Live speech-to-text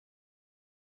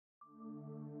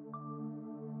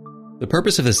The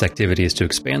purpose of this activity is to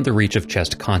expand the reach of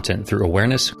CHEST content through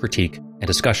awareness, critique, and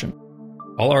discussion.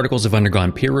 All articles have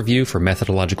undergone peer review for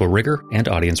methodological rigor and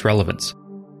audience relevance.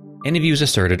 Any views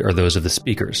asserted are those of the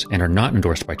speakers and are not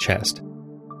endorsed by CHEST.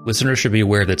 Listeners should be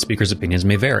aware that speakers' opinions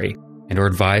may vary and are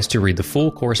advised to read the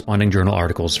full corresponding journal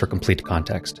articles for complete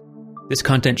context. This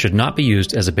content should not be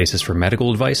used as a basis for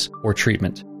medical advice or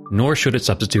treatment, nor should it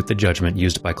substitute the judgment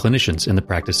used by clinicians in the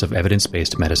practice of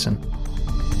evidence-based medicine.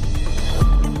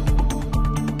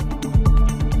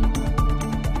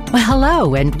 Well,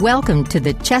 hello, and welcome to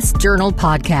the CHEST Journal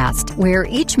podcast, where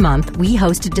each month we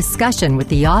host a discussion with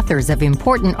the authors of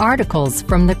important articles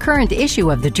from the current issue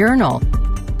of the journal,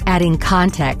 adding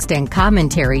context and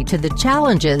commentary to the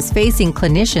challenges facing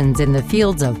clinicians in the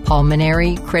fields of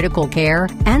pulmonary, critical care,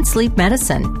 and sleep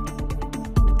medicine.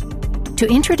 To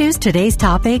introduce today's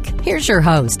topic, here's your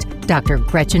host, Dr.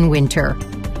 Gretchen Winter.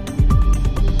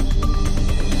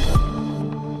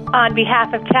 On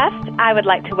behalf of CHEST, I would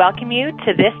like to welcome you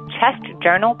to this CHEST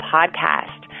Journal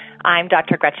podcast. I'm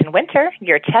Dr. Gretchen Winter,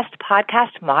 your CHEST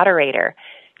podcast moderator.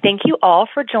 Thank you all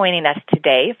for joining us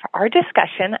today for our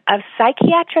discussion of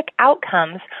psychiatric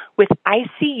outcomes with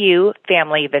ICU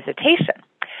family visitation.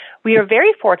 We are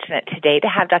very fortunate today to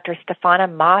have Dr.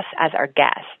 Stefana Moss as our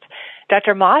guest.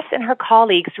 Dr. Moss and her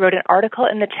colleagues wrote an article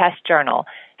in the CHEST Journal,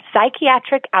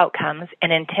 Psychiatric Outcomes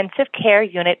in Intensive Care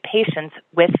Unit Patients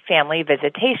with Family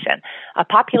Visitation, a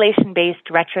population-based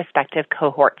retrospective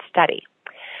cohort study.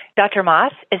 Dr.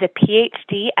 Moss is a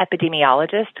PhD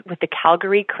epidemiologist with the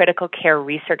Calgary Critical Care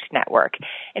Research Network,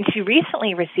 and she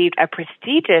recently received a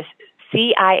prestigious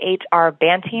CIHR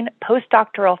Banting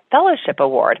Postdoctoral Fellowship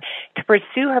Award to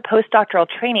pursue her postdoctoral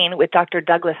training with Dr.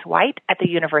 Douglas White at the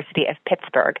University of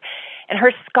Pittsburgh. And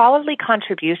her scholarly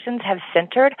contributions have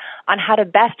centered on how to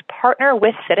best partner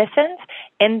with citizens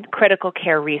in critical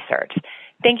care research.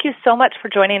 Thank you so much for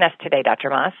joining us today,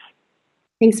 Dr. Moss.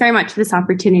 Thanks very much for this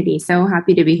opportunity. So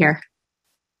happy to be here.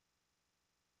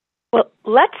 Well,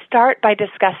 let's start by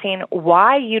discussing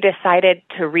why you decided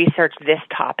to research this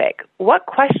topic. What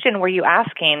question were you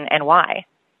asking and why?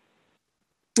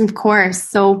 Of course.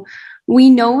 So we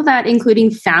know that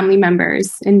including family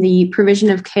members in the provision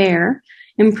of care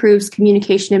improves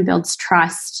communication and builds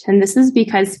trust. And this is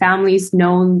because families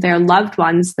know their loved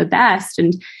ones the best,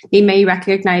 and they may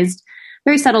recognize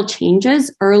very subtle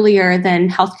changes earlier than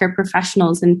healthcare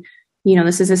professionals. And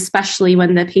this is especially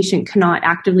when the patient cannot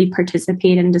actively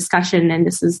participate in discussion. And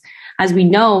this is, as we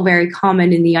know, very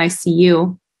common in the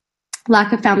ICU.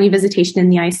 Lack of family visitation in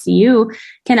the ICU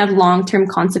can have long-term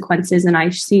consequences in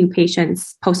ICU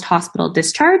patients post-hospital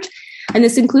discharge. And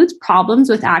this includes problems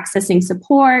with accessing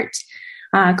support,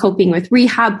 coping with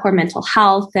rehab, poor mental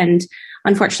health, and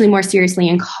unfortunately more seriously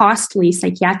and costly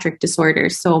psychiatric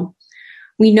disorders. So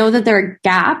we know that there are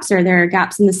gaps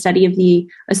in the study of the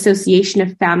association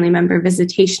of family member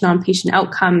visitation on patient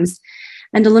outcomes.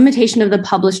 And a limitation of the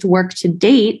published work to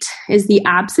date is the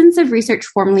absence of research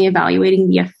formally evaluating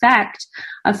the effect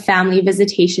of family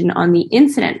visitation on the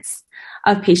incidence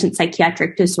of patient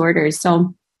psychiatric disorders.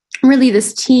 So really,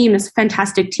 this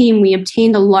fantastic team, we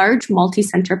obtained a large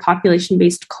multi-center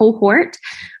population-based cohort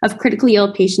of critically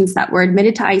ill patients that were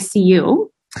admitted to ICU.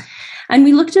 And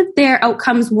we looked at their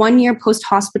outcomes 1 year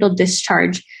post-hospital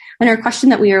discharge. And our question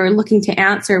that we were looking to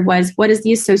answer was, what is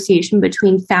the association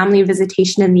between family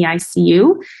visitation in the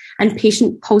ICU and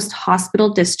patient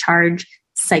post-hospital discharge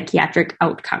psychiatric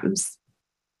outcomes?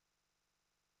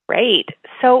 Great.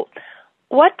 So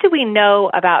what do we know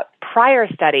about prior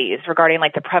studies regarding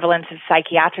the prevalence of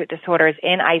psychiatric disorders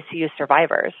in ICU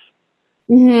survivors?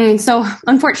 So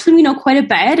unfortunately, we know quite a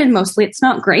bit, and mostly it's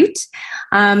not great.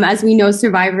 As we know,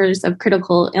 survivors of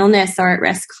critical illness are at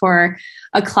risk for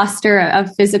a cluster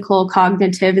of physical,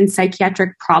 cognitive, and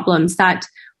psychiatric problems that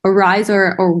arise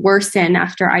or worsen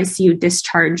after ICU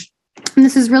discharge. And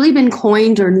this has really been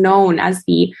coined or known as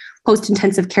the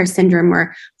post-intensive care syndrome,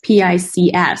 or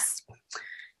PICS.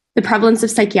 The prevalence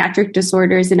of psychiatric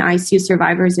disorders in ICU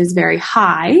survivors is very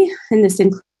high, and this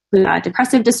includes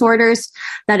depressive disorders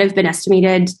that have been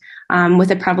estimated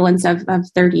with a prevalence of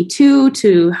 32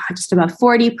 to just about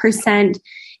 40%,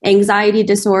 anxiety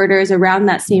disorders around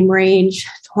that same range,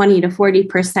 20 to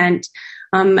 40%,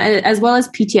 as well as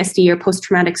PTSD or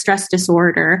post-traumatic stress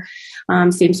disorder,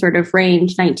 same sort of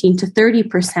range, 19 to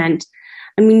 30%.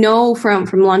 And we know from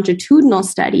longitudinal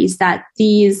studies that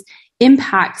these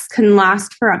impacts can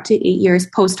last for up to 8 years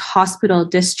post-hospital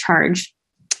discharge.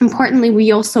 Importantly,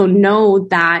 we also know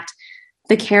that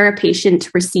the care a patient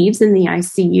receives in the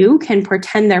ICU can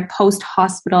portend their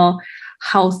post-hospital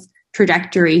health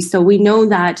trajectory. So we know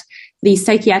that the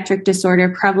psychiatric disorder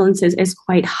prevalence is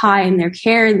quite high, and their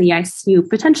care in the ICU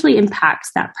potentially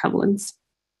impacts that prevalence.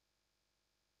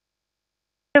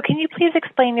 So can you please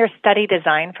explain your study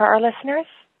design for our listeners?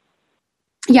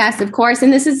 Yes, of course.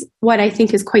 And this is what I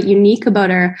think is quite unique about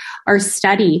our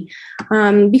study.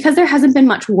 Because there hasn't been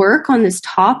much work on this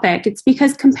topic, it's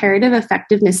because comparative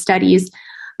effectiveness studies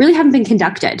really haven't been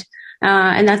conducted.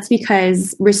 And that's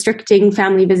because restricting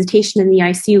family visitation in the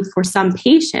ICU for some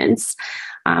patients,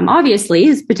 obviously,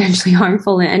 is potentially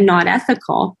harmful and not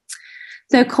ethical.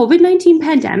 The COVID-19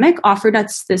 pandemic offered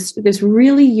us this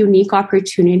really unique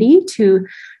opportunity to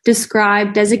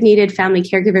describe designated family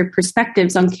caregiver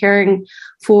perspectives on caring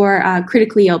for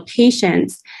critically ill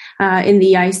patients in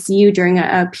the ICU during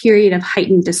a period of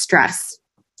heightened distress.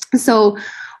 So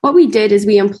what we did is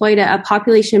we employed a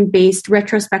population-based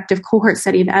retrospective cohort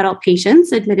study of adult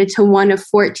patients admitted to one of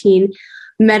 14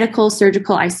 medical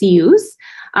surgical ICUs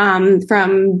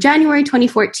from January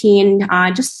 2014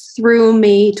 just through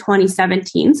May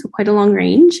 2017, so quite a long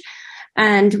range.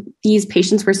 And these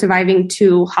patients were surviving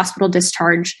to hospital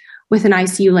discharge with an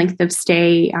ICU length of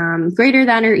stay greater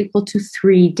than or equal to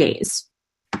 3 days.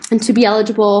 And to be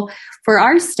eligible for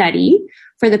our study,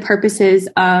 for the purposes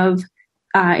of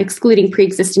excluding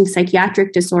pre-existing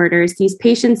psychiatric disorders, these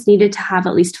patients needed to have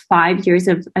at least 5 years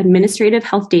of administrative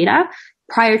health data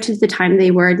prior to the time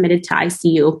they were admitted to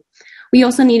ICU. We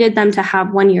also needed them to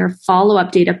have 1 year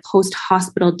follow-up data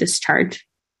post-hospital discharge.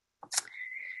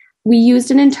 We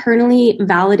used an internally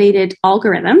validated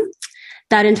algorithm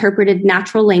that interpreted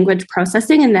natural language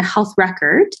processing in the health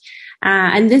record.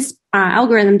 And this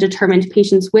algorithm determined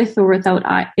patients with or without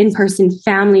in-person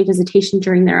family visitation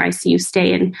during their ICU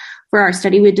stay. And for our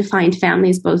study, we defined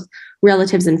families, both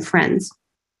relatives and friends.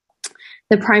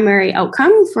 The primary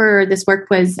outcome for this work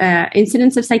was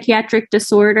incidence of psychiatric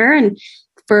disorder. And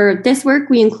for this work,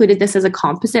 we included this as a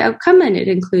composite outcome, and it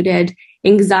included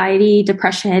anxiety,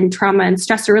 depression, trauma, and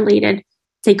stressor-related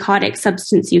psychotic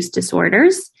substance use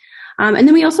disorders. And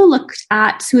then we also looked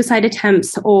at suicide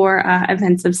attempts or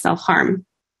events of self-harm.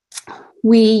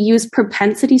 We used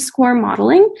propensity score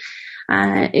modeling,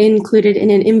 included in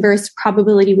an inverse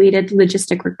probability-weighted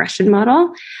logistic regression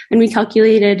model, and we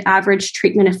calculated average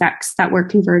treatment effects that were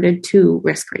converted to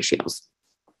risk ratios.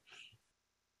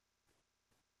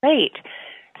 Great.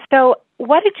 So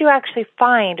what did you actually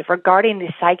find regarding the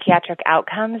psychiatric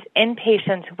outcomes in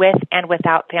patients with and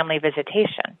without family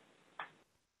visitation?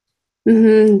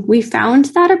 We found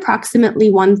that approximately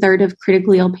 1/3 of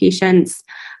critically ill patients,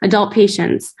 adult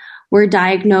patients, were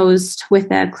diagnosed with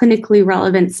a clinically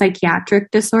relevant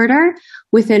psychiatric disorder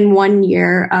within 1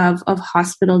 year of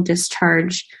hospital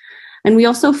discharge. And we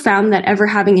also found that ever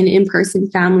having an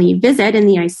in-person family visit in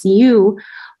the ICU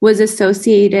was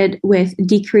associated with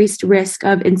decreased risk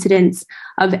of incidence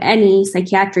of any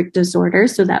psychiatric disorder,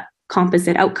 so that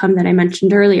composite outcome that I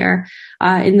mentioned earlier,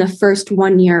 in the first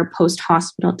 1 year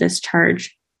post-hospital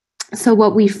discharge. So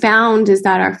what we found is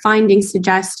that our findings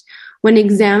suggest when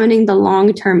examining the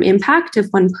long-term impact of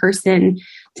one-person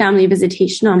family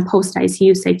visitation on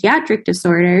post-ICU psychiatric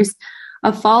disorders,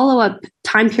 a follow-up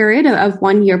time period of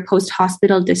 1 year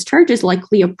post-hospital discharge is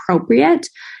likely appropriate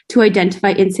to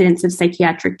identify incidents of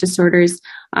psychiatric disorders,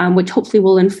 which hopefully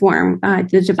will inform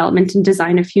the development and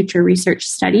design of future research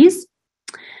studies.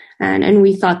 And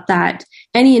we thought that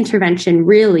any intervention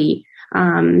really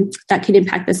that could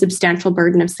impact the substantial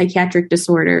burden of psychiatric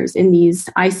disorders in these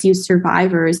ICU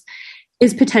survivors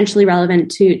is potentially relevant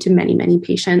to many, many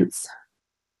patients.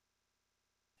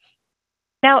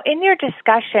 Now, in your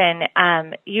discussion,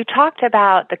 you talked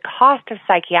about the cost of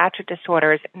psychiatric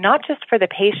disorders, not just for the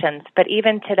patients, but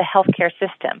even to the healthcare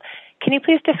system. Can you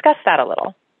please discuss that a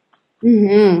little?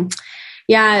 Mm-hmm.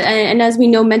 Yeah, and as we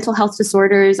know, mental health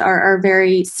disorders are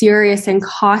very serious and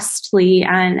costly,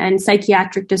 and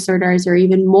psychiatric disorders are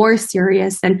even more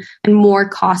serious and more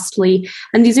costly.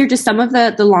 And these are just some of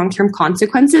the long-term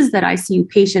consequences that ICU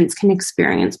patients can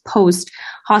experience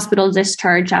post-hospital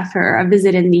discharge after a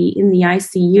visit in the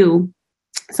ICU.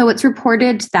 So it's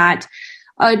reported that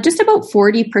just about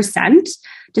 40%,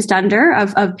 just under,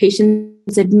 of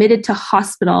patients admitted to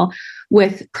hospital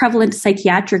with prevalent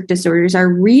psychiatric disorders are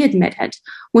readmitted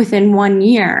within 1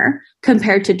 year,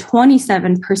 compared to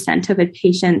 27% of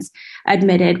patients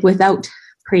admitted without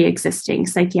pre-existing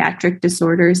psychiatric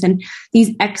disorders. And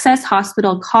these excess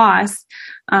hospital costs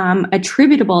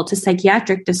attributable to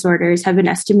psychiatric disorders have been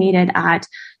estimated at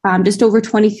just over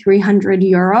 2,300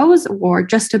 euros, or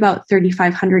just about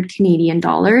 3,500 Canadian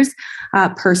dollars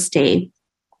per stay.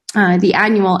 The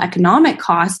annual economic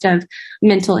cost of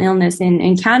mental illness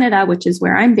in Canada, which is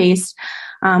where I'm based,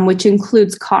 which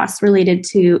includes costs related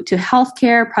to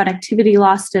healthcare, productivity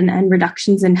loss, and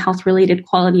reductions in health-related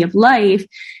quality of life,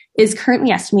 is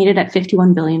currently estimated at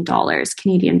 $51 billion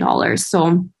Canadian dollars.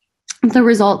 So the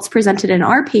results presented in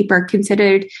our paper,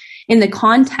 considered in the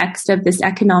context of this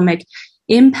economic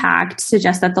impact,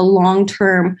 suggest that the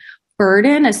long-term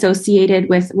burden associated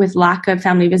with lack of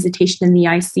family visitation in the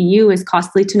ICU is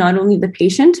costly to not only the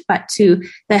patient, but to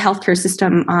the healthcare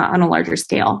system on a larger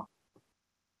scale.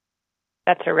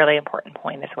 That's a really important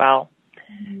point as well.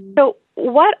 So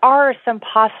what are some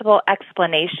possible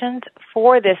explanations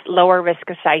for this lower risk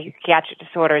of psychiatric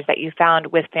disorders that you found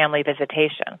with family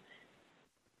visitation?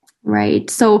 Right.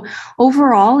 So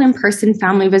overall, in-person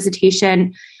family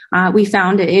visitation, we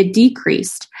found it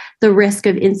decreased the risk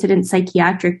of incident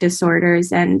psychiatric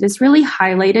disorders. And this really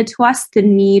highlighted to us the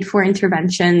need for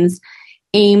interventions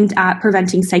aimed at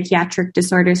preventing psychiatric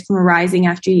disorders from arising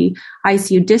after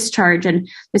ICU discharge. And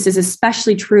this is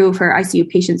especially true for ICU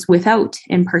patients without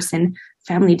in-person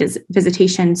family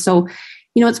visitation. So,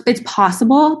 it's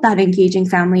possible that engaging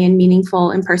family in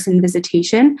meaningful in-person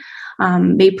visitation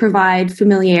may provide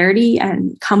familiarity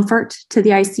and comfort to the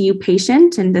ICU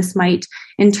patient, and this might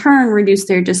in turn reduce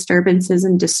their disturbances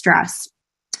and distress.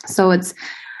 So it's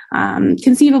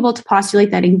conceivable to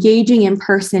postulate that engaging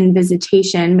in-person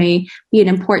visitation may be an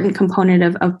important component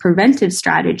of preventive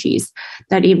strategies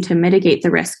that aim to mitigate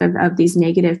the risk of these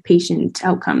negative patient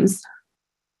outcomes.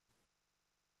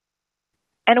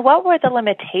 And what were the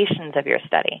limitations of your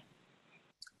study?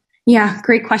 Yeah,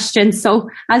 great question. So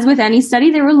as with any study,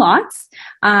 there were lots.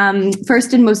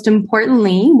 First and most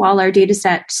importantly, while our data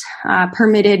set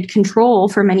permitted control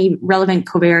for many relevant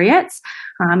covariates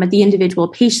at the individual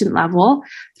patient level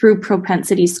through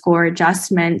propensity score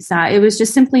adjustments, it was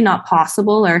just simply not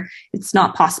possible, or it's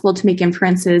not possible to make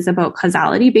inferences about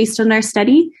causality based on our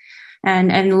study.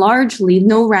 And largely,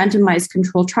 no randomized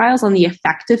control trials on the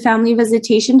effect of family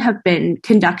visitation have been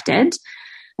conducted.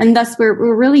 And thus,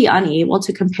 we're really unable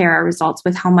to compare our results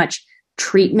with how much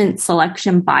treatment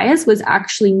selection bias was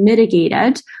actually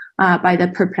mitigated by the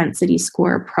propensity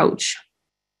score approach.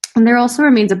 And there also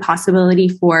remains a possibility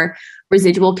for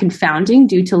residual confounding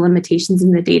due to limitations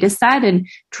in the data set. And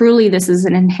truly, this is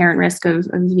an inherent risk of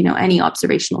any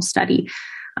observational study.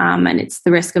 And it's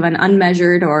the risk of an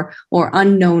unmeasured or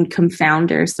unknown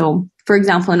confounder. So, for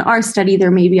example, in our study, there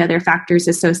may be other factors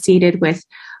associated with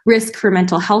risk for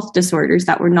mental health disorders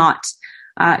that were not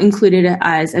included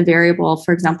as a variable,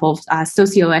 for example,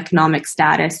 socioeconomic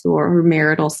status or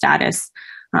marital status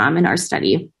in our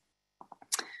study.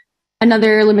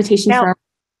 Another limitation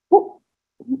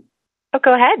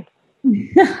go ahead.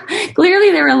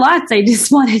 Clearly, there were lots. I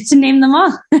just wanted to name them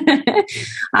all.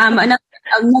 Another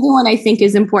one I think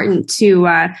is important to,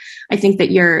 I think that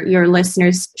your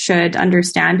listeners should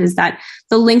understand, is that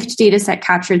the linked data set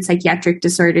captured psychiatric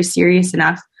disorders serious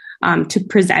enough to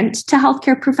present to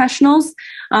healthcare professionals,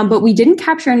 but we didn't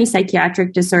capture any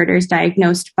psychiatric disorders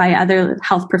diagnosed by other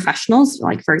health professionals,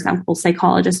 like, for example,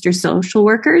 psychologists or social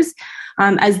workers,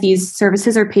 as these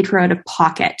services are paid for out of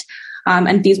pocket.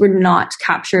 And these were not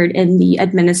captured in the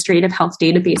administrative health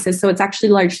databases. So it's actually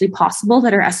largely possible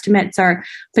that our estimates are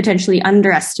potentially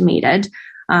underestimated,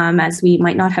 as we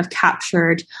might not have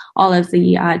captured all of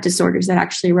the disorders that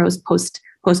actually arose post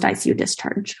ICU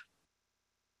discharge.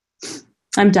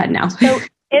 I'm done now. So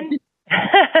in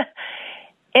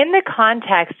the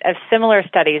context of similar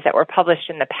studies that were published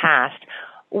in the past,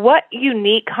 what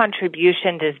unique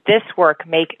contribution does this work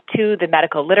make to the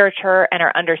medical literature and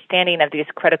our understanding of these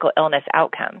critical illness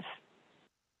outcomes?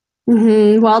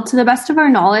 Mm-hmm. Well, to the best of our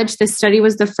knowledge, this study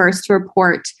was the first to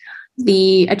report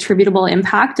the attributable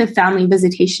impact of family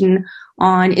visitation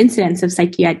on incidence of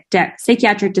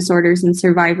psychiatric disorders and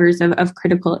survivors of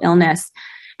critical illness.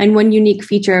 And one unique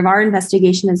feature of our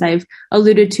investigation, as I've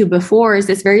alluded to before, is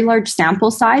this very large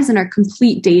sample size and our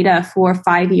complete data for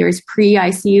 5 years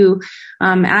pre-ICU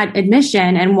at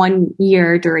admission and 1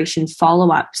 year duration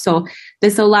follow-up. So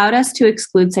this allowed us to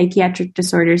exclude psychiatric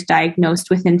disorders diagnosed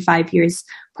within 5 years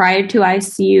prior to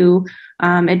ICU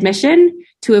admission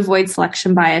to avoid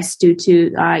selection bias due to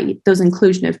those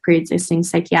inclusion of pre-existing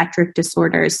psychiatric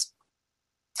disorders.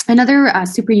 Another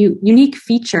super unique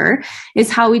feature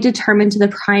is how we determined the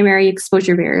primary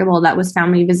exposure variable that was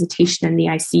family visitation in the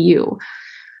ICU.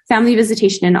 Family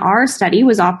visitation in our study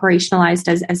was operationalized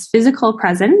as physical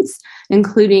presence,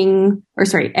 excluding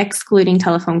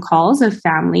telephone calls of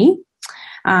family,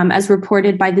 as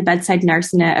reported by the bedside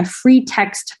nurse in a free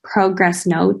text progress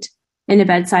note in a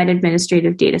bedside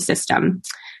administrative data system.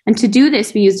 And to do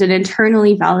this, we used an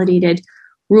internally validated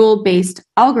rule-based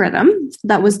algorithm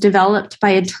that was developed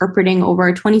by interpreting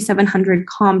over 2,700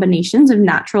 combinations of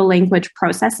natural language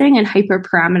processing and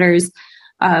hyperparameters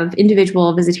of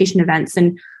individual visitation events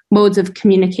and modes of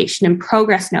communication and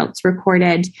progress notes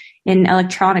recorded in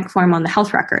electronic form on the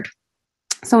health record.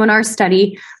 So in our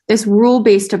study, this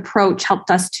rule-based approach helped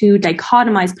us to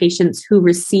dichotomize patients who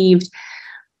received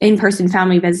in-person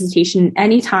family visitation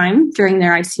anytime during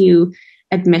their ICU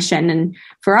admission. And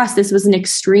for us, this was an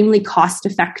extremely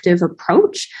cost-effective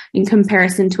approach in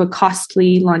comparison to a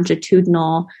costly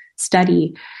longitudinal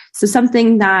study. So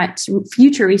something that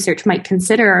future research might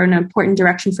consider, or an important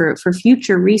direction for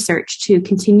future research to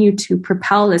continue to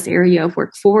propel this area of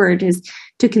work forward, is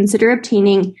to consider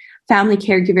obtaining family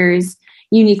caregivers'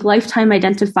 unique lifetime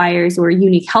identifiers or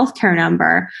unique healthcare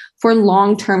number for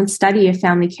long-term study of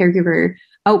family caregiver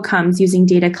outcomes using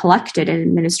data collected in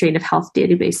administrative health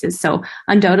databases. So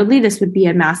undoubtedly, this would be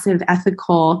a massive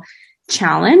ethical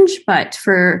challenge, but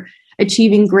for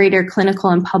achieving greater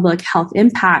clinical and public health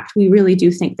impact, we really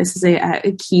do think this is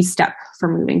a key step for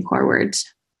moving forward.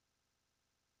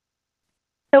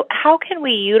 So how can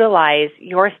we utilize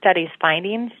your study's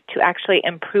findings to actually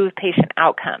improve patient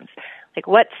outcomes? Like,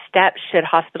 what steps should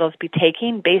hospitals be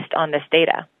taking based on this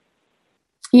data?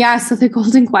 Yeah, so the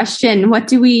golden question, what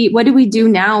do we do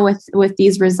now with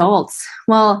these results?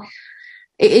 Well,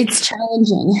 it's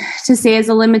challenging to say, as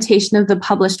a limitation of the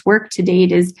published work to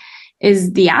date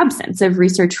is the absence of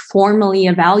research formally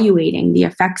evaluating the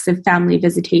effects of family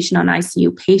visitation on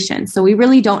ICU patients. So we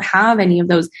really don't have any of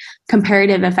those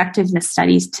comparative effectiveness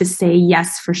studies to say,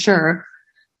 yes, for sure,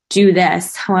 do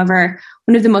this. However,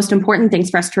 one of the most important things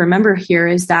for us to remember here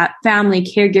is that family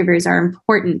caregivers are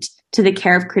important to the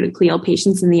care of critically ill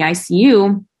patients in the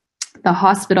ICU, the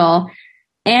hospital,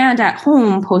 and at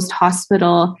home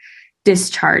post-hospital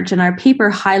discharge. And our paper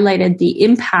highlighted the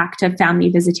impact of family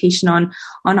visitation on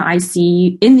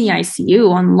ICU, in the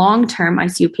ICU, on long-term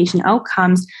ICU patient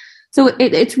outcomes. So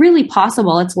it's really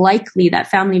possible, it's likely that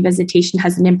family visitation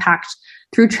has an impact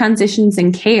through transitions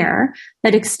in care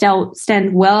that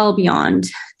extend well beyond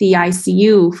the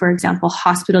ICU, for example,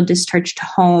 hospital discharge to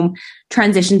home,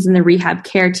 transitions in the rehab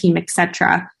care team,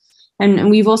 etc. And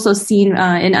we've also seen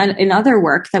in other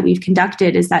work that we've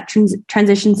conducted is that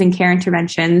transitions in care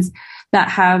interventions that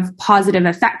have positive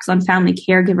effects on family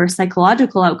caregiver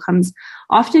psychological outcomes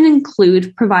often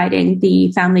include providing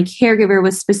the family caregiver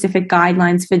with specific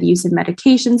guidelines for the use of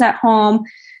medications at home,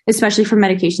 especially for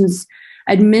medications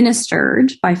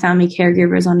administered by family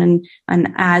caregivers on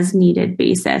an as-needed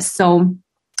basis. So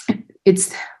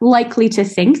it's likely to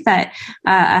think that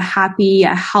a happy,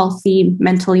 a healthy,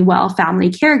 mentally well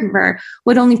family caregiver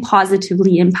would only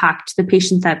positively impact the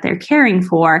patient that they're caring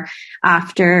for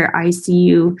after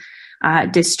ICU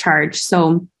discharge.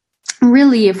 So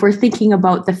really, if we're thinking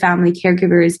about the family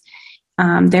caregivers,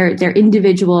 their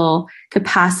individual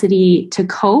capacity to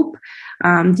cope,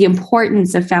 the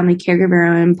importance of family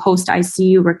caregiver and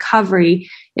post-ICU recovery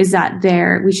is that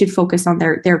we should focus on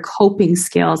their coping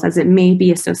skills, as it may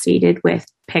be associated with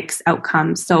PICS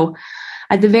outcomes. So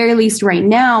at the very least right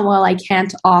now, while I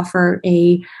can't offer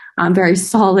a very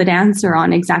solid answer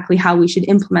on exactly how we should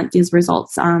implement these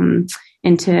results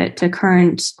into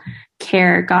current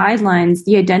care guidelines,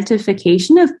 the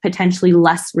identification of potentially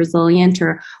less resilient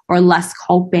or less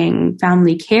coping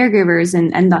family caregivers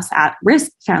and thus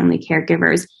at-risk family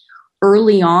caregivers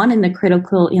early on in the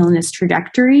critical illness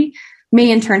trajectory may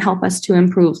in turn help us to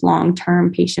improve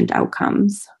long-term patient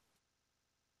outcomes.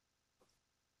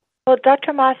 Well,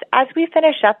 Dr. Moss, as we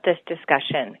finish up this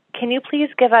discussion, can you please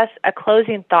give us a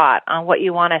closing thought on what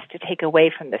you want us to take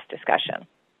away from this discussion?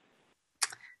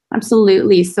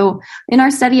 Absolutely. So in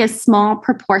our study, a small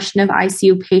proportion of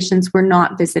ICU patients were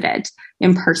not visited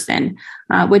in person,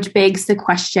 which begs the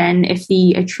question if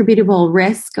the attributable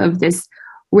risk of this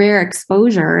rare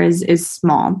exposure is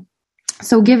small.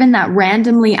 So given that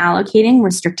randomly allocating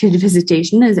restricted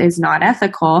visitation is not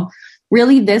ethical,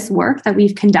 really this work that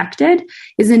we've conducted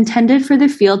is intended for the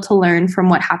field to learn from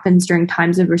what happens during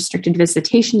times of restricted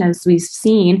visitation, as we've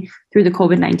seen through the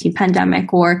COVID-19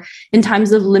 pandemic, or in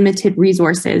times of limited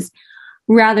resources,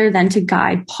 rather than to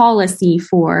guide policy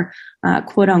for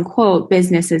quote unquote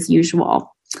business as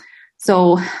usual.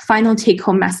 So final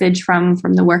take-home message from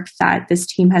the work that this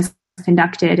team has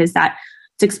conducted is that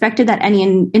it's expected that any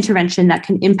intervention that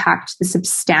can impact the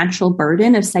substantial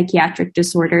burden of psychiatric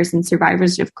disorders and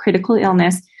survivors of critical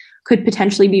illness could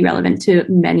potentially be relevant to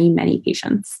many, many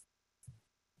patients.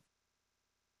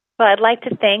 Well, I'd like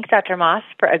to thank Dr. Moss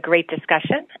for a great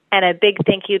discussion, and a big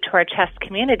thank you to our CHEST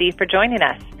community for joining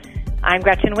us. I'm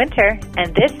Gretchen Winter,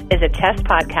 and this is a CHEST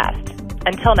podcast.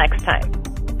 Until next time.